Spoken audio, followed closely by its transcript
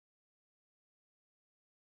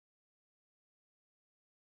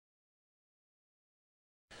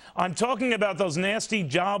I'm talking about those nasty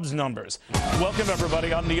jobs numbers. Welcome,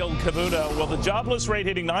 everybody. I'm Neil Cavuto. Well, the jobless rate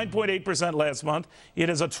hitting 9.8% last month. It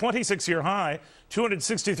is a 26-year high.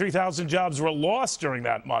 263,000 jobs were lost during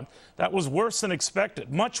that month. That was worse than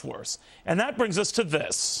expected, much worse. And that brings us to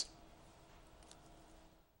this.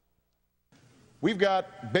 We've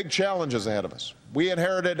got big challenges ahead of us. We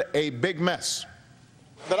inherited a big mess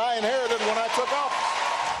that I inherited when I took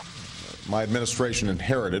office. My administration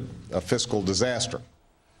inherited a fiscal disaster.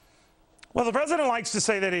 Well, the president likes to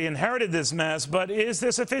say that he inherited this mess, but is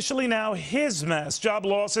this officially now his mess? Job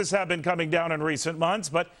losses have been coming down in recent months,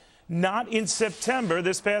 but not in September.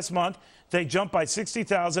 This past month, they jumped by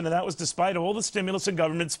 60,000, and that was despite all the stimulus and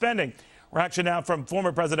government spending. Reaction now from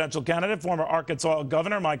former presidential candidate, former Arkansas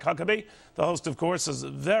Governor Mike Huckabee. The host, of course, is a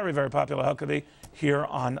very, very popular Huckabee here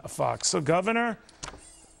on Fox. So, Governor,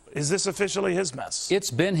 is this officially his mess?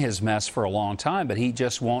 It's been his mess for a long time, but he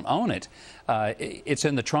just won't own it. It's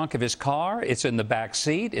in the trunk of his car. It's in the back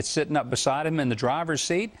seat. It's sitting up beside him in the driver's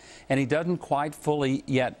seat. And he doesn't quite fully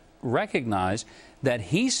yet recognize that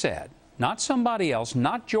he said, not somebody else,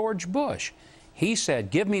 not George Bush, he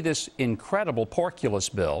said, give me this incredible porculus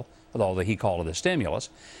bill, although he called it a stimulus,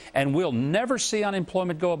 and we'll never see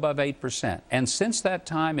unemployment go above 8%. And since that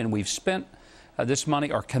time, and we've spent this money,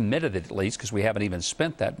 or committed it at least, because we haven't even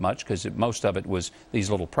spent that much, because most of it was these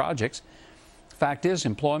little projects. Fact is,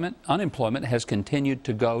 unemployment has continued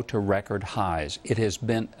to go to record highs. It has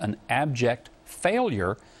been an abject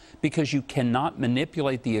failure because you cannot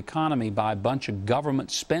manipulate the economy by a bunch of government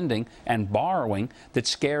spending and borrowing that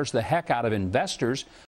scares the heck out of investors